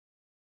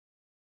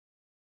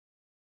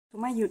To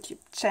my YouTube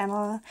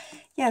channel.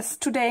 Yes,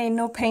 today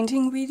no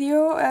painting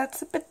video,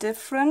 it's a bit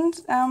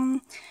different.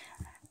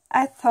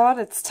 I thought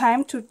it's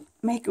time to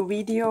make a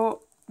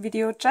video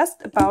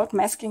just about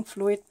masking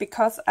fluid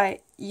because I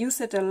use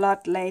it a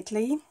lot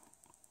lately.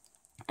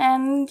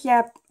 And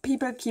yeah,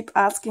 people keep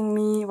asking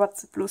me what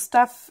the blue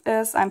stuff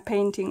is I'm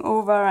painting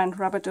over and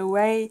rub it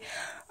away,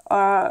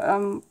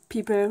 or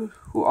people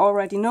who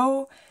already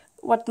know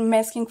what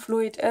masking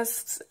fluid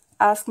is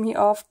ask me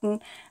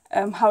often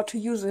how to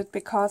use it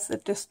because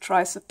it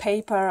destroys the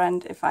paper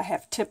and if I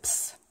have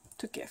tips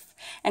to give.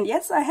 And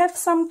yes, I have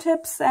some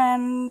tips,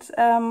 and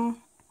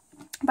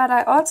but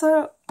I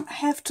also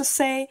have to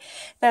say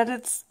that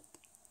it's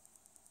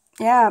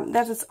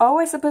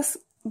always a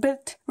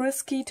bit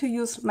risky to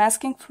use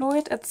masking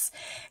fluid.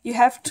 You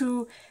have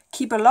to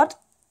keep a lot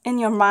in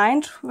your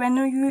mind when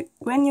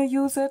you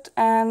use it,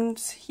 and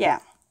yeah.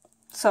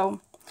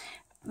 So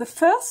the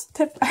first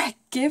tip I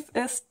give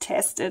is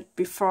test it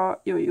before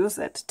you use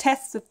it.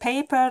 Test the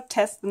paper,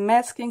 test the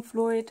masking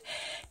fluid,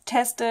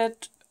 test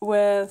it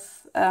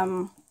with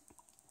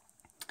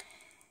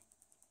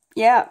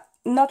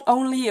not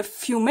only a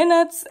few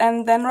minutes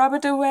and then rub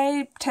it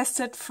away. Test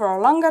it for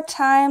a longer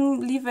time,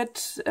 leave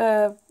it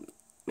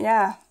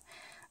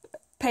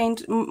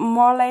paint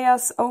more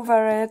layers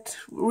over it,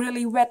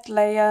 really wet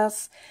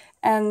layers,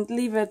 and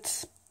leave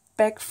it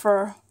back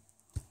for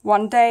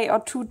 1 day or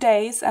 2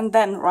 days and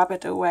then rub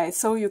it away,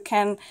 so you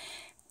can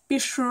be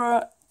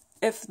sure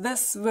if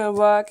this will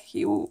work,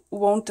 you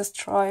won't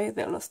destroy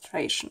the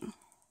illustration.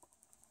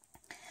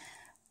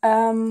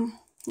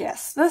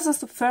 Yes, this is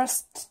the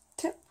first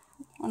tip.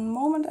 One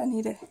moment, I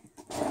need a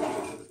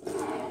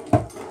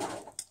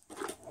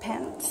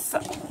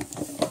pencil.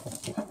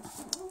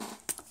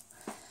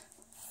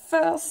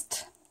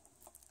 First,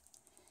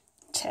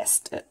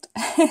 test it.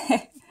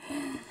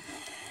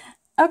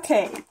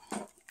 Okay.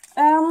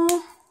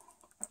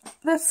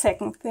 The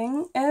second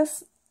thing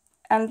is,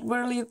 and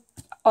really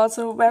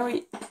also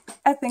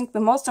I think the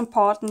most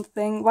important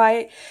thing,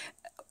 why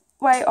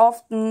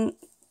often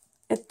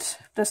it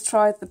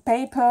destroys the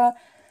paper,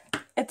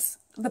 it's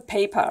the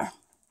paper.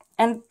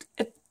 And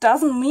it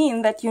doesn't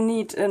mean that you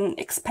need an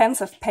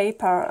expensive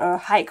paper, a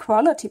high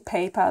quality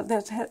paper.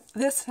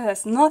 This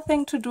has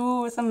nothing to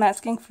do with the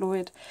masking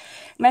fluid.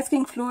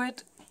 Masking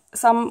fluid,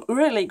 some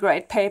really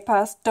great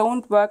papers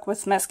don't work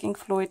with masking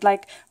fluid,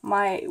 like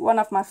one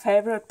of my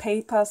favorite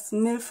papers,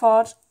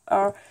 Milford,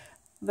 or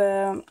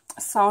the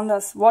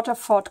Saunders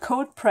Waterford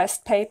cold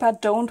pressed paper,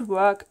 don't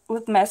work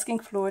with masking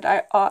fluid.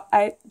 I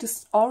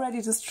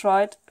already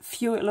destroyed a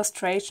few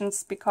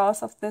illustrations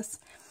because of this.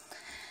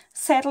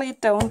 Sadly,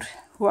 don't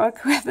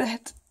work with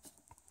it.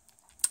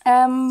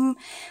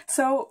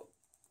 So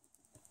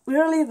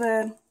really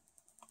the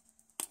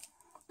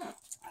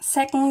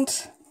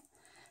second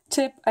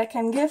tip I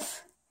can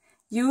give: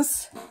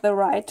 use the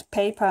right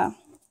paper.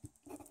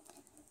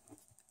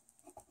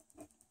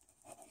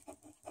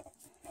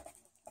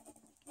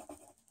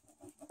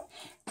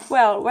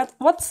 Well,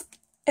 what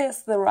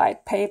is the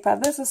right paper?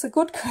 This is a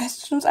good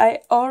question.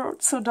 I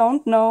also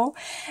don't know.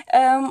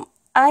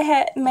 I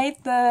had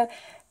made the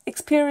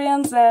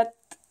experience that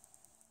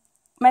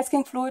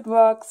masking fluid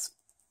works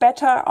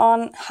better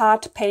on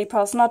hard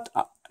papers, not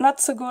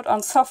so good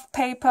on soft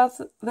papers.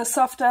 The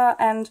softer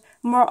and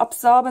more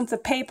absorbent the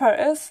paper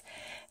is,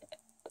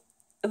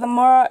 the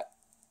more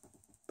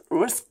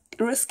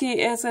risky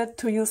is it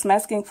to use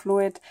masking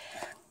fluid.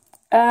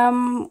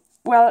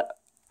 Well,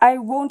 I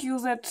won't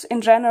use it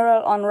in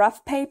general on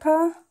rough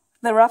paper.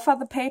 The rougher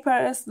the paper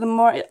is, the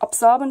more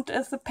absorbent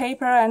is the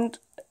paper, and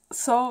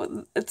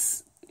so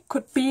it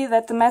could be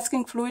that the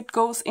masking fluid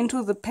goes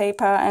into the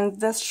paper, and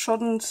this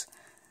shouldn't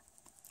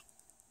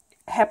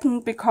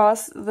happen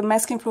because the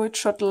masking fluid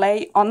should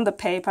lay on the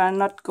paper and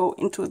not go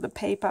into the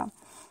paper.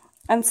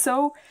 And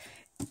so,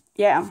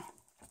 yeah,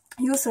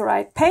 use the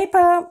right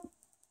paper.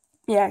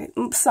 Yeah,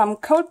 some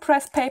cold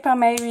pressed paper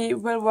maybe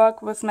will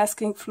work with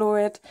masking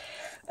fluid,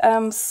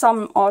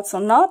 some also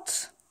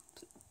not.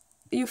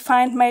 You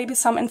find maybe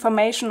some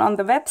information on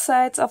the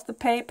websites of the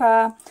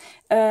paper.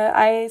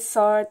 I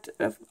saw it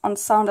on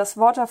Saunders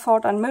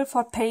Waterford and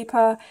Milford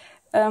paper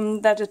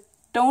that it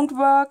don't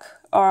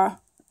work, or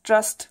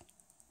just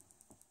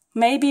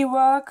maybe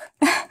work.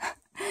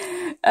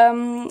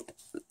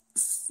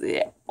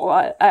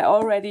 Well, I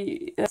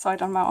already saw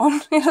it on my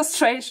own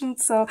illustration,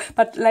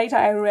 but later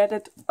I read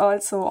it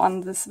also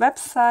on this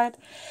website.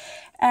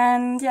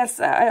 And yes,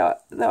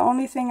 the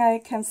only thing I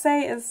can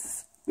say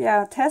is,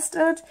 yeah, test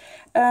it.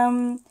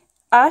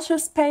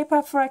 Arches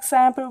paper, for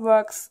example,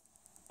 works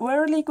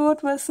really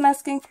good with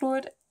masking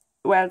fluid.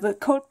 Well, the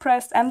cold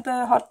pressed and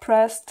the hot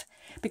pressed,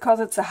 because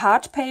it's a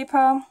hard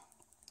paper.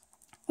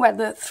 Well,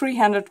 the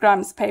 300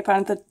 grams paper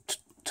and the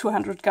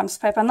 200 grams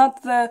paper,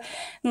 not the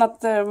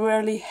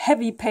really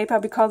heavy paper,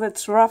 because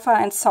it's rougher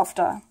and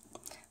softer.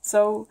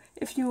 So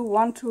if you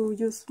want to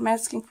use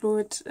masking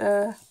fluid,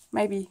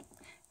 maybe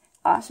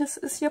Arches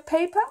is your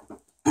paper.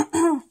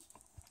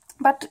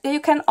 But you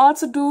can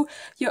also do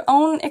your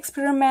own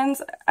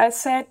experiments. I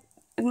said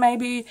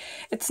maybe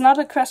it's not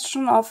a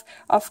question of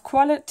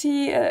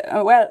quality.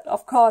 Well,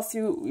 of course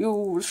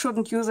you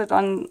shouldn't use it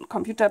on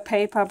computer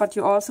paper, but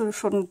you also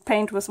shouldn't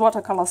paint with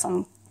watercolors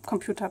on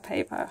computer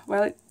paper.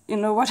 Well, you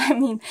know what I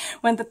mean.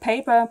 When the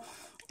paper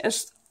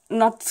is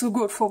not so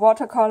good for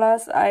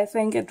watercolors, I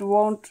think it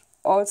won't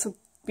also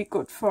be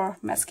good for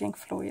masking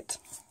fluid.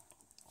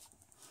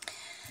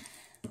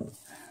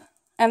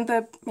 And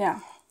the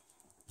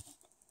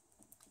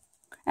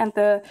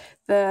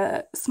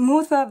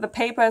smoother the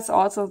paper is,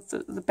 also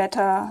the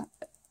better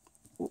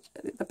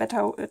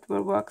it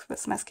will work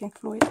with masking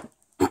fluid.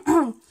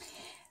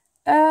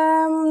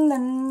 The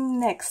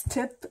next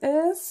tip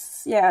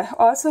is,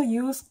 also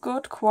use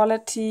good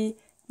quality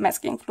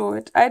masking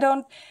fluid.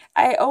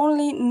 I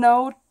only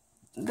know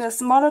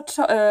this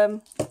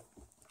Molotow,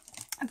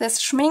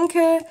 this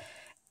Schmincke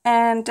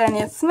and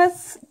Daniel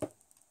Smith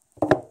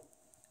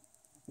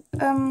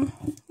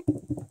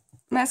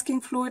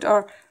masking fluid,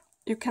 or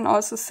you can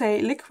also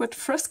say liquid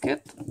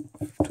frisket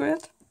to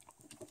it,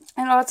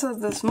 and also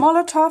this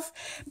Molotow,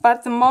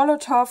 but the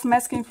Molotow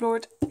masking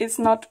fluid is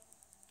not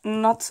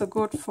so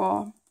good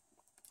for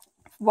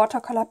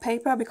watercolor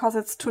paper because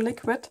it's too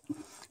liquid,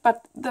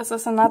 but this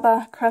is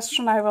another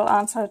question, I will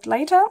answer it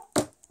later.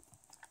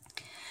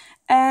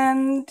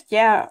 And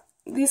yeah,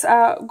 these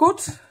are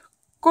good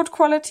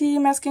quality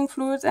masking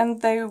fluids,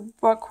 and they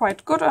work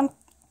quite good on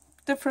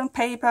different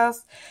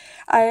papers.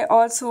 I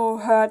also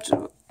heard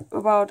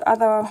about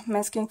other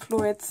masking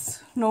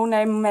fluids,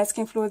 no-name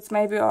masking fluids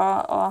maybe,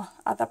 or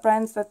other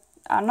brands that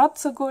are not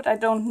so good. I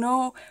don't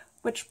know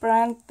which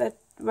brand that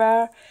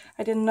were,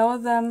 I didn't know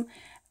them.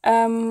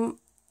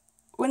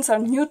 Winsor &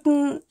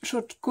 Newton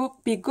should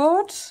be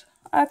good,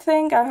 I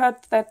think. I heard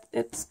that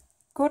it's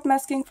good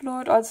masking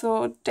fluid.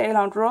 Also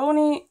Dale &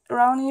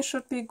 Rowney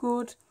should be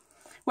good.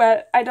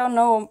 Well, I don't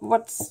know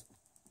what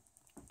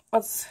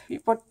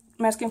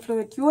masking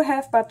fluid you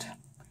have, but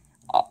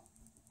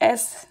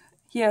as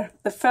here,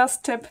 the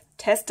first tip,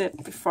 test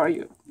it before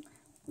you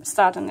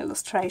start an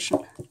illustration.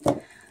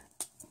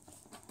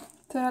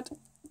 Third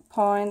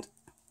point,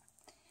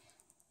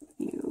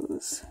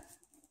 use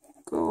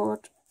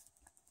good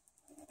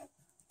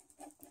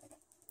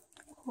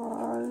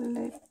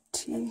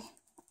quality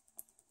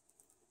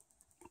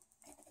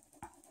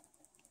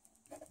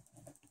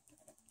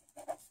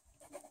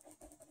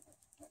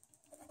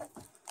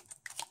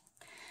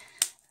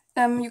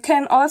you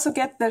can also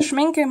get the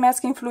Schmincke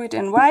masking fluid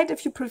in white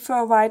if you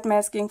prefer white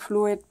masking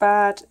fluid,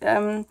 but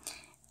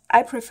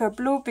I prefer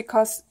blue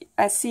because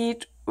I see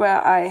it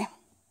where I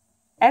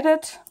add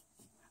it,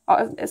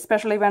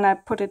 especially when I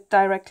put it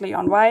directly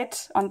on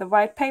the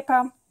white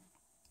paper.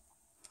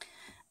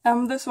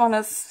 This one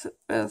is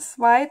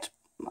white.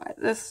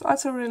 This is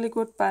also really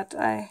good, but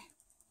I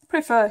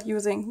prefer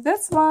using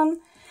this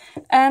one.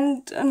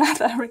 And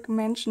another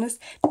recommendation is,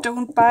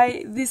 don't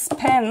buy these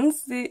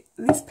pens.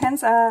 These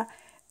pens are,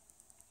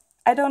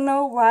 I don't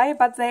know why,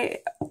 but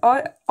they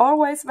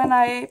always, when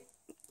I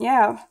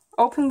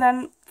open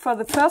them for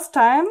the first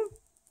time,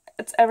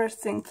 it's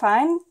everything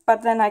fine,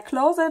 but then I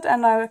close it,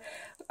 and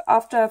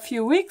after a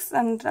few weeks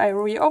and I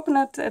reopen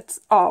it, it's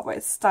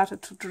always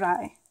started to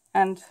dry,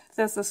 and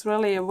this is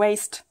really a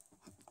waste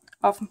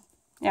of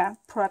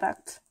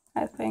product,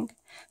 I think.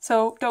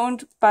 So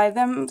don't buy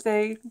them,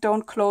 they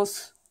don't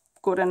close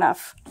good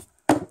enough.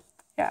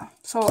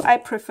 So I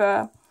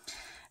prefer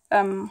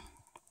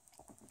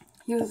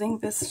using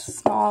this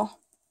small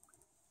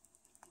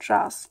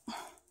jars.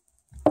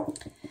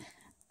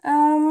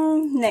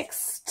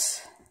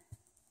 Next,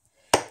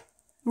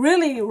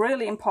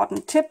 really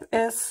important tip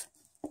is,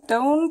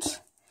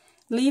 don't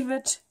leave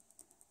it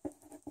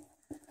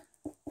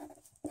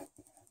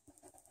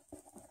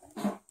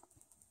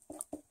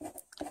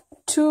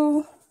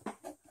too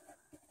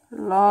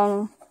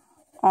long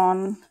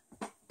on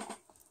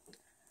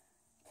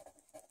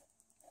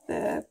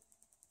the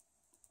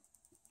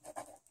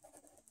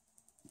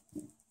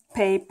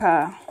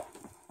paper.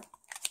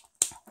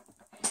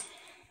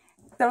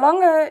 The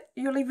longer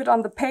you leave it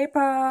on the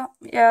paper,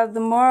 the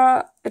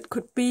more it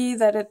could be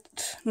that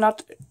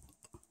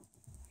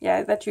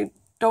that you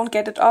don't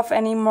get it off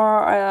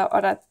anymore,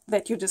 or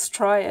that you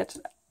destroy it.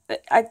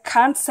 I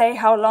can't say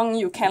how long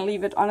you can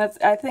leave it on it.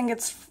 I think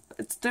it's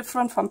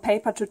different from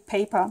paper to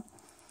paper.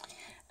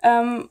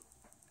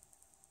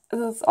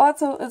 There's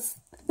also a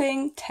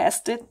thing,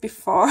 test it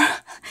before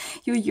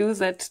you use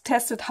it.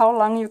 Test it how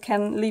long you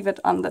can leave it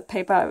on the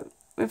paper.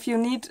 If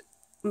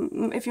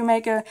you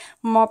make a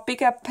more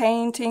bigger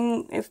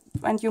painting,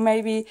 and you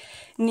maybe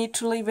need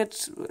to leave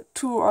it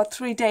 2 or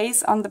 3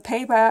 days on the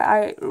paper,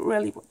 I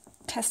really would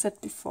test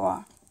it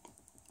before.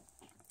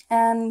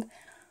 And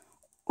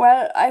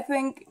well, I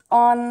think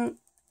on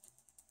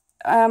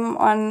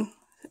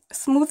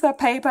smoother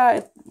paper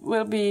it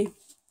will be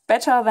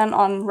better than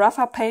on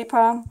rougher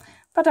paper,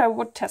 but I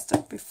would test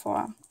it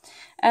before.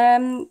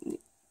 And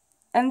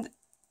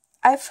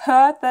I've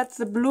heard that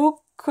the blue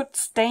could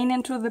stain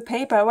into the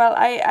paper. Well,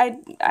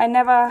 I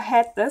never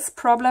had this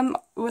problem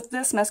with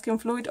this masking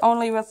fluid,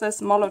 only with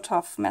this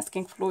Molotow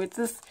masking fluid.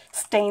 This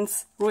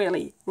stains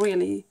really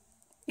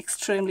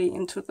extremely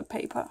into the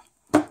paper.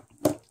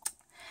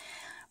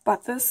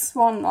 But this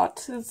one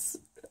not.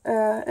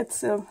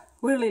 It's a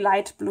really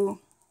light blue.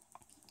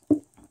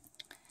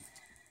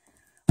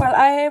 Well,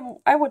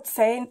 I would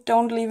say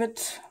don't leave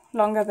it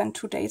longer than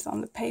 2 days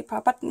on the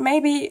paper, but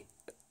maybe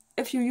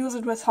if you use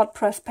it with hot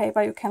press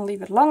paper you can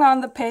leave it longer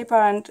on the paper,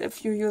 and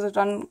if you use it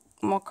on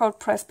more cold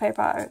press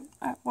paper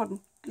I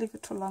wouldn't leave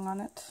it too long on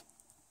it.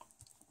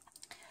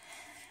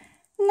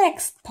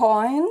 Next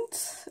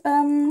point,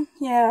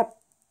 yeah,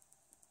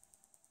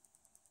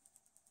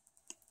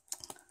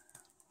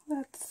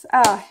 that's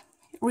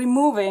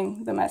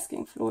removing the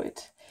masking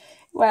fluid.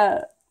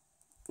 Well,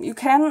 you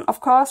can of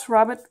course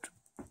rub it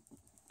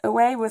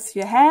away with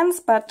your hands,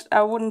 but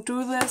I wouldn't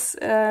do this.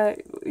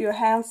 Your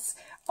hands,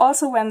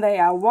 also when they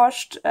are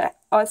washed,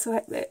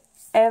 also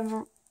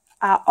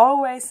are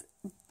always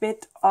a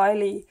bit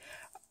oily,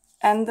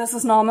 and this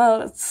is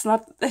normal. It's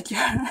not that you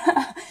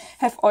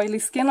have oily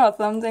skin or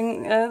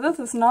something. This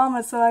is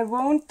normal, so I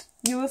won't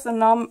use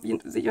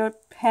your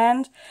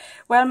hand.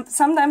 Well,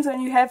 sometimes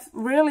when you have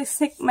really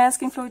thick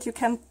masking fluid you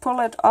can pull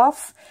it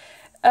off.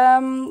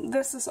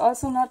 This is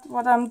also not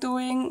what I'm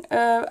doing.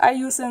 I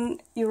use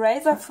an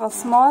eraser for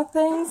small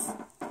things,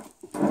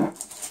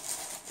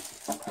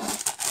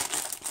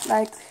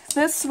 like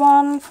this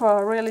one.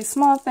 For a really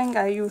small thing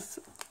I use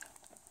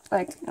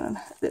like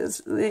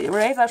this. The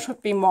eraser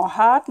should be more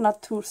hard,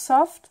 not too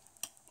soft.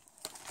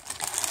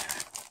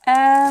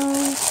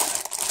 And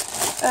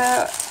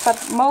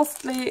but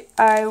mostly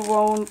I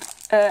won't.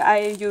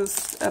 I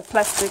use a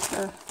plastic,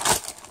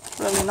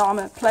 really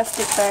normal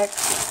plastic bag,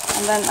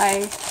 and then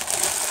I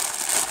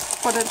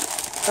put it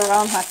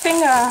around my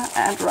finger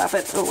and rub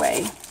it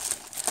away.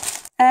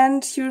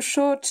 And you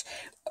should,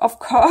 of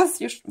course,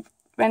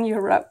 when you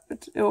rub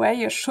it away,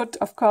 you should,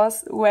 of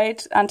course,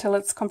 wait until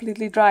it's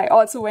completely dry.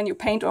 Also, when you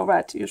paint over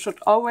it, you should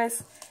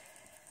always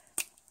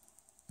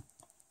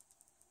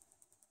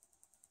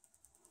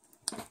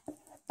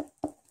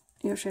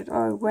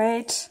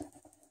wait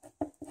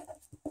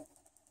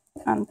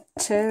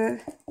until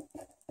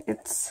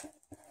it's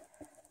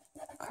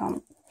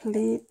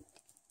completely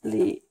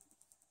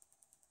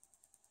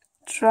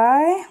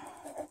dry.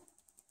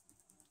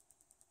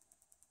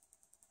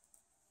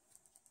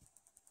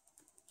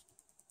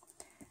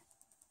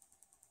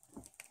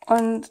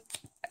 And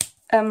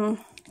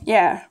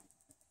yeah,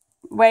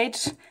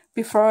 wait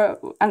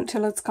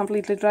until it's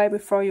completely dry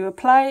before you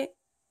apply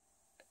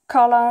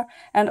color,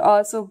 and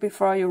also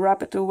before you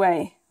rub it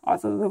away.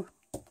 Also the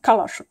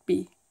color should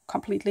be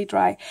completely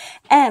dry.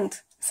 And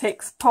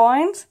 6th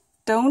point,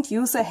 don't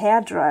use a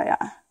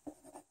hairdryer.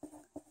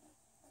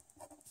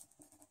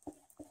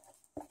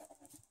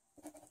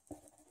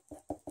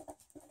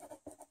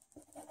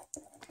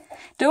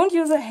 Don't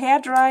use a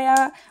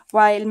hairdryer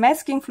while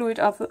masking fluid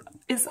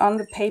is on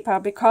the paper,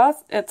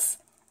 because it's,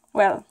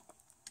 well,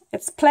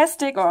 it's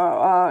plastic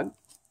or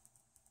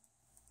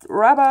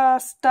rubber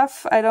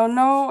stuff. I don't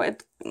know.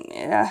 It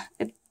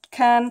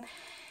can.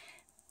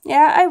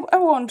 Yeah, I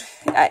won't.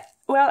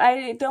 Well,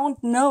 I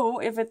don't know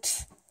if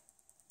it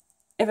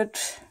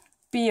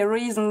be a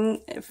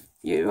reason if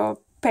your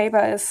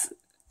paper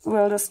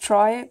will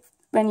destroy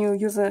when you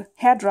use a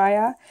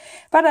hairdryer,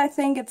 but I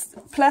think it's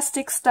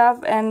plastic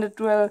stuff and it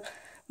will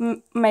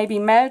maybe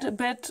melt a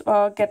bit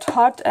or get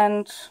hot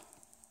and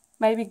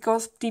maybe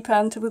goes deeper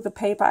into the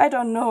paper. I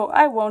don't know.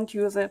 I won't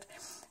use it.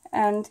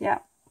 And yeah,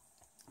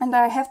 and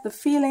I have the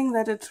feeling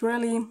that it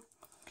really,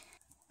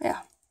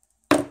 yeah,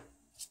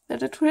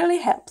 that it really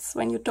helps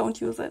when you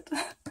don't use it.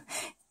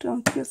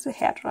 Don't use the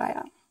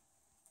hairdryer.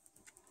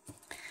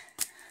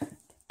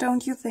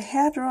 Don't use the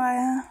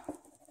hairdryer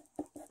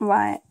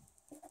while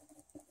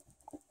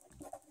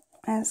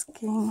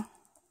masking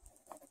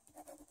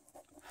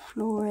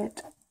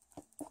fluid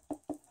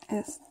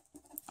is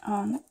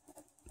on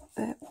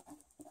the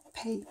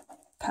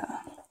paper.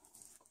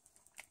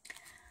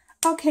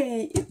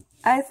 Okay,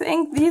 I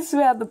think these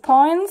were the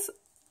points.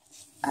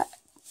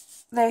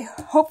 They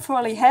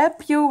hopefully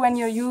help you when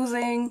you're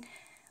using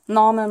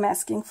normal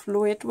masking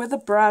fluid with a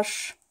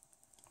brush.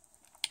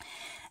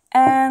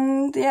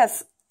 And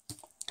yes,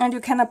 and you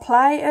can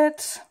apply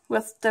it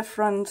with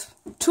different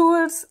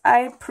tools.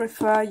 I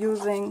prefer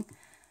using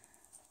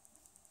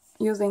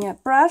a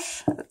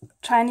brush, a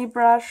tiny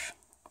brush.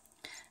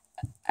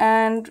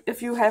 And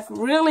if you have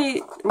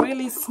really,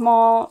 really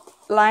small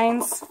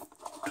lines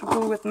to do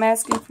with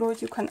masking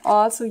fluid, you can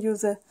also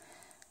use a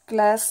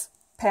glass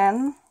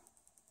pen.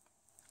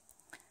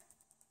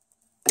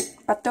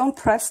 But don't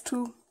press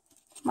too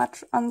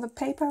much on the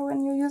paper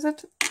when you use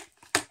it.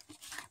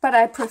 But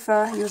I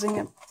prefer using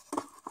a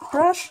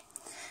brush.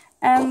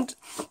 And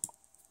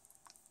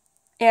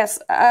yes,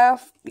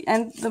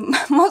 and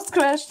the most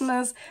question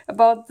is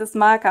about this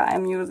marker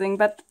I'm using,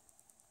 but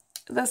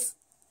this,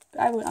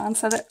 I will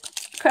answer the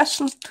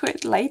question to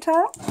it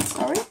later,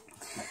 sorry.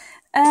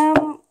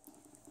 And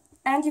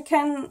you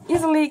can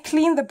easily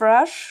clean the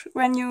brush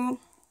when you,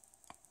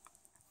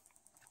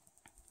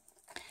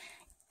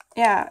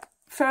 yeah,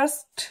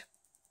 first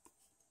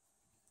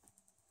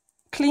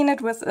clean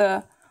it with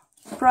a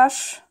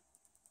brush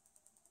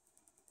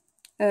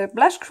a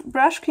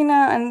brush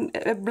cleaner and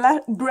a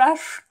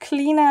brush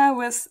cleaner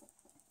with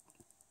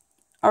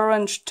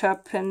orange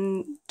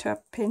turpentine,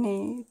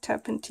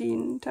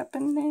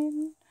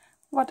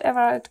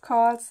 whatever it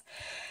calls,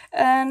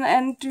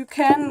 and you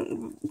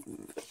can,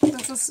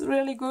 this is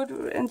really good,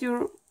 and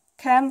you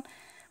can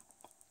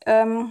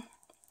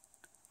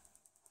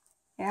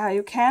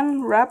you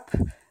can rub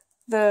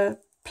the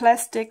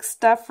plastic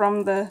stuff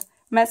from the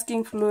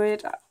masking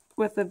fluid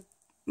with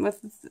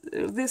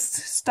this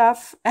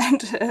stuff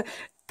and a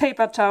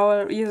paper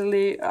towel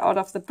easily out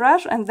of the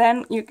brush, and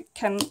then you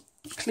can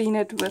clean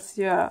it with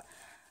your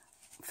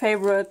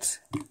favorite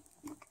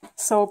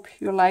soap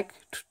you like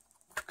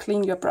to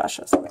clean your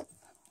brushes with.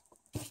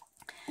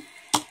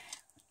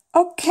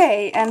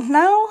 Okay, and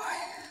now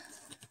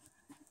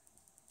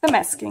the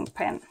masking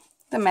pen,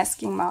 the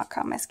masking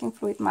marker, masking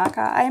fluid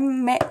marker.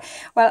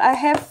 I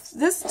have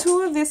this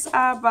two. These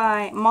are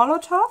by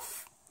Molotow,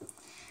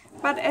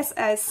 but as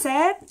I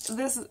said,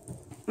 this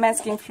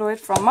masking fluid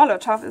from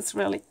Molotow is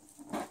really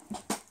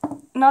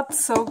not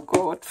so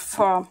good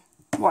for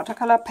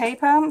watercolor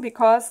paper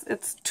because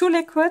it's too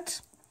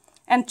liquid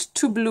and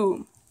too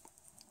blue.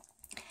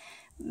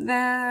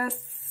 The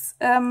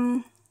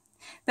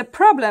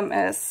problem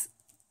is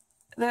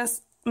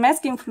this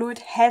masking fluid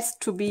has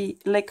to be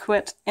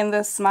liquid in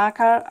this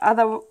marker,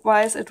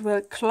 otherwise it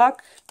will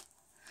clog.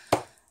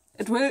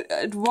 It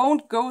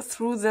won't go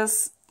through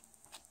this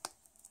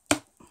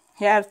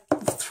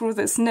through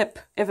this nib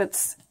if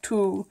it's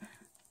too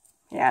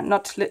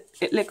not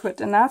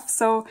liquid enough.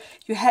 So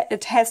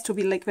it has to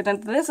be liquid,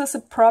 and this is a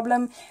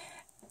problem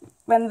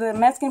when the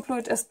masking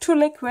fluid is too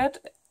liquid.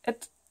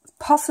 It's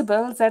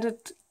possible that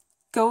it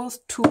goes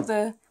to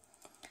the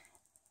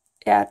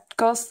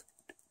goes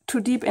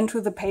too deep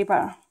into the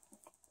paper,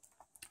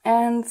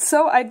 and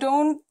so I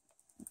don't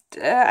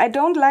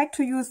like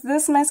to use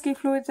this masking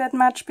fluid that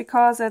much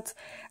because it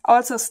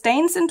also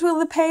stains into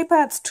the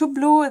paper. It's too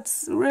blue.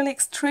 It's really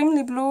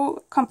extremely blue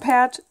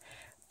compared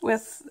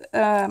with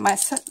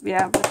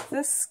with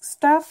this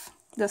stuff.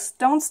 This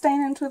don't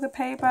stain into the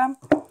paper.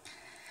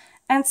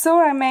 And so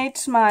I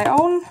made my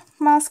own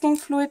masking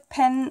fluid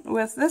pen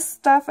with this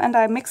stuff, and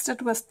I mixed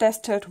it with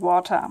distilled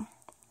water,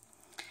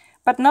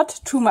 but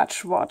not too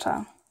much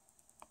water,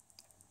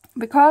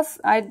 because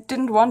I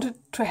didn't want it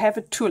to have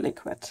it too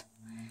liquid.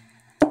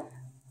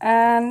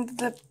 And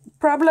the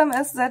problem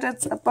is that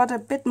it's a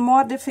bit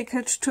more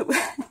difficult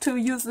to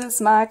use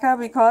this marker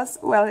because,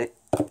 well,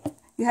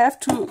 you have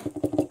to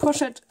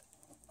push it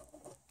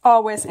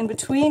always in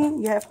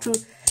between. You have to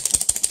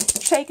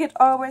shake it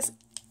always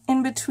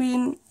in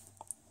between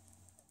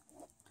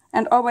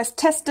and always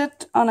test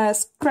it on a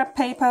scrap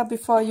paper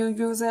before you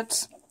use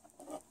it.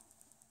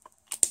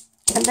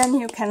 And then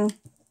you can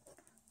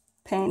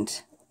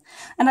paint.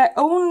 And I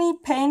only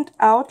paint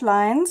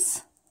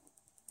outlines,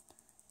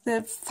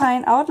 the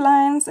fine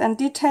outlines and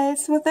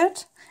details with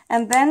it.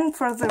 And then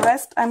for the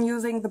rest I'm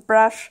using the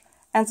brush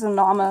and the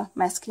normal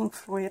masking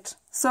fluid.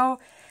 So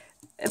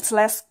it's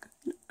less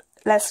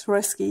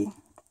risky.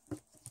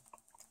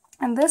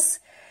 And this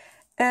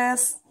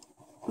is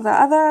the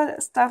other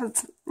stuff.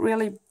 It's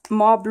really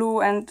more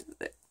blue, and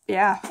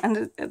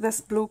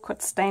this blue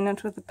could stain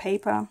into the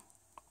paper.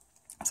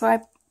 So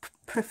I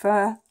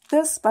prefer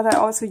this, but I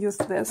also use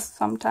this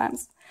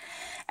sometimes.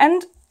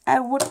 And I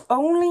would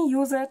only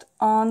use it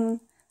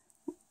on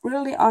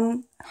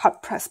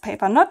hot press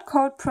paper, not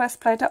cold press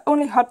paper,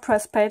 only hot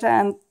press paper,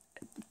 and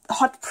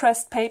hot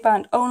pressed paper,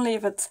 and only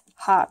if it's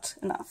hard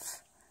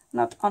enough,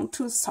 not on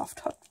too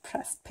soft hot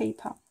pressed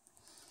paper.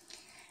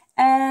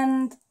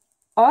 And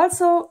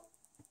also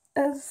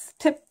a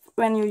tip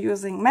when you're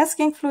using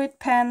masking fluid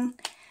pen,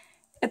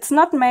 it's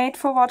not made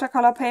for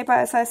watercolor paper.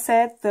 As I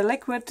said, the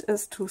liquid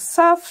is too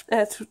soft,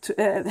 the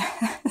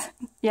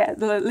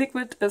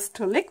liquid is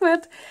too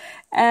liquid,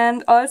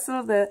 and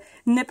also the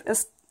nib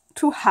is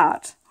too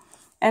hard.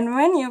 And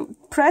when you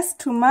press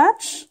too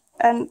much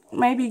and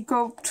maybe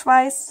go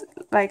twice,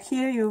 like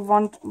here, you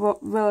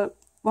will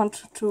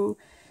want to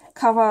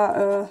cover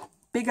a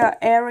bigger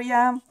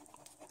area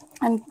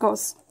and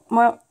goes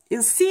more,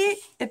 you see,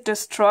 it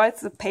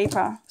destroys the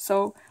paper.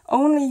 So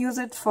only use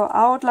it for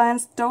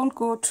outlines. Don't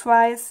go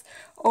twice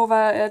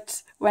over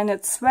it when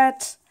it's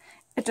wet.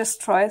 It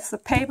destroys the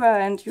paper,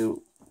 and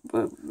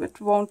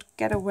it won't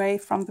get away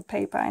from the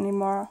paper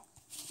anymore.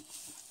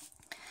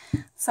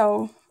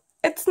 So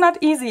it's not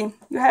easy.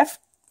 You have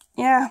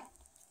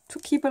to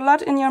keep a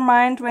lot in your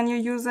mind when you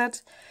use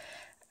it.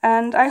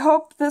 And I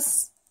hope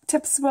this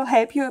tips will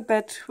help you a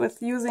bit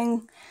with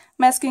using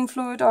masking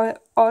fluid, or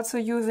also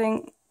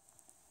using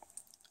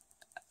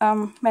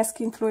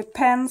masking fluid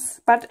pens,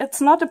 but it's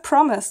not a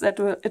promise that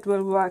it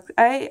will work.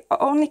 I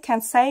only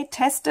can say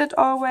test it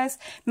always,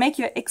 make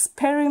your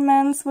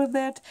experiments with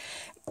it.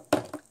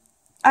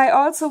 I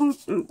also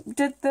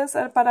did this,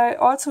 but I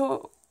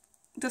also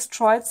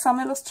destroyed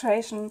some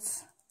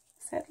illustrations,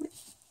 sadly.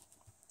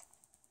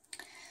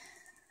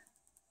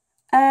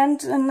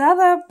 And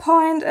another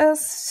point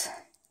is,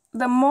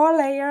 the more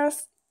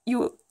layers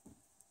you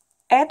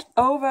add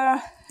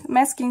over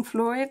masking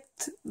fluid,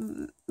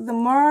 the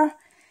more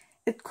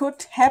it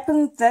could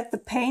happen that the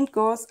paint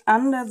goes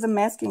under the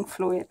masking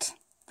fluid.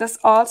 This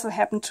also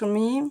happened to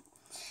me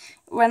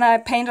when I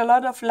paint a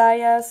lot of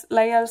layers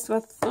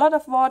with a lot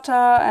of water,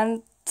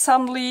 and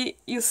suddenly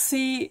you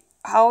see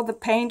how the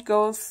paint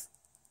goes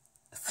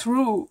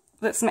through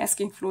this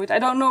masking fluid. I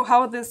don't know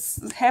how this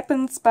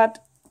happens,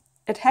 but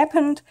it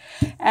happened,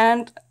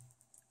 and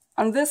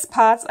on this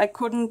parts I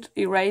couldn't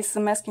erase the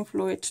masking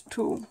fluid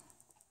too.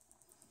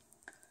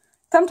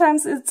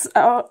 Sometimes it's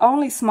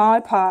only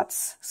small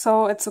parts,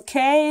 so it's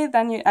okay.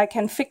 Then I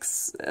can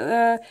fix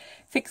the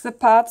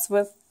parts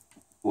with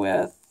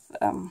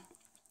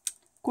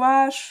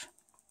gouache.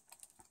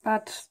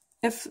 But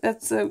if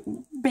it's a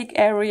big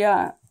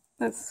area,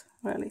 this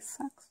really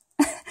sucks.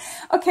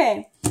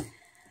 Okay.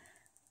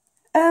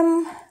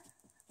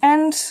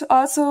 And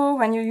also,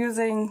 when you're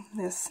using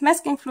this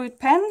masking fluid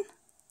pen,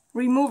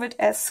 remove it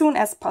as soon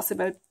as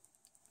possible.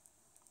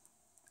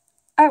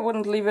 I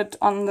wouldn't leave it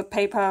on the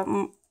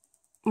paper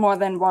more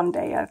than 1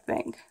 day, I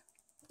think.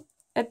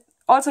 It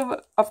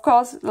also, of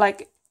course,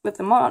 like with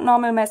the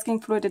normal masking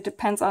fluid, it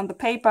depends on the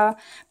paper,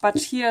 but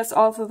here's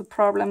also the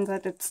problem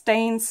that it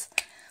stains.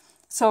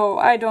 So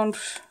I don't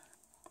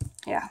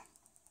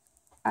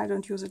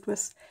use it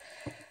with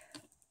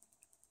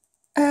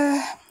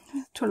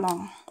too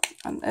long.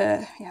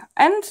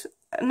 And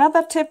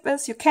another tip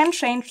is you can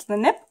change the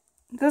nib.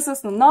 This is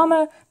the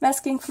normal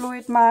masking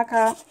fluid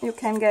marker you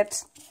can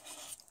get,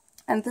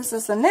 and this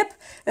is a nib.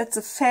 It's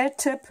a felt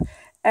tip,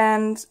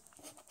 and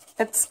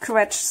it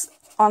scratches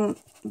a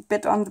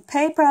bit on the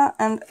paper,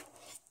 and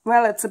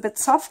well, it's a bit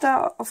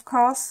softer, of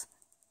course.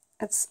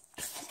 It's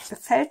a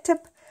felt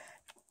tip,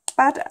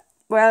 but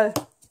well,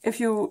 if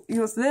you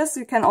use this,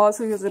 you can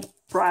also use a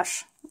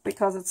brush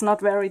because it's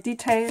not very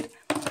detailed.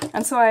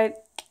 And so I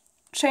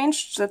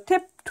changed the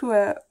tip to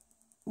a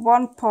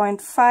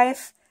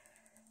 1.5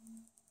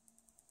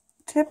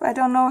 tip. I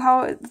don't know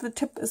how the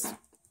tip is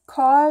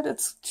called.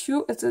 It's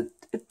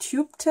a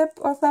tube tip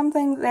or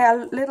something. There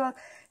are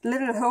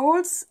little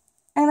holes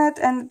in it,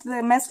 and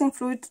the masking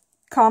fluid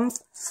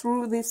comes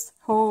through these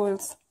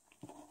holes.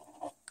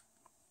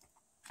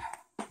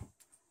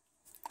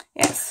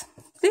 Yes,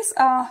 these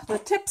are the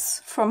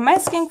tips for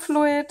masking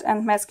fluid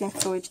and masking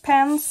fluid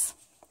pens.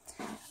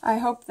 I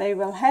hope they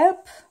will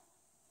help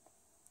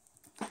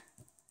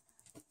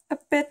a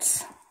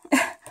bit.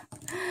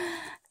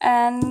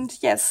 And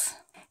yes,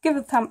 give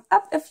a thumb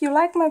up if you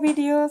like my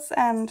videos,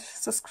 and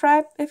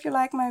subscribe if you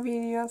like my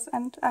videos,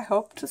 and I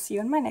hope to see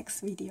you in my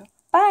next video.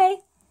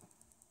 Bye!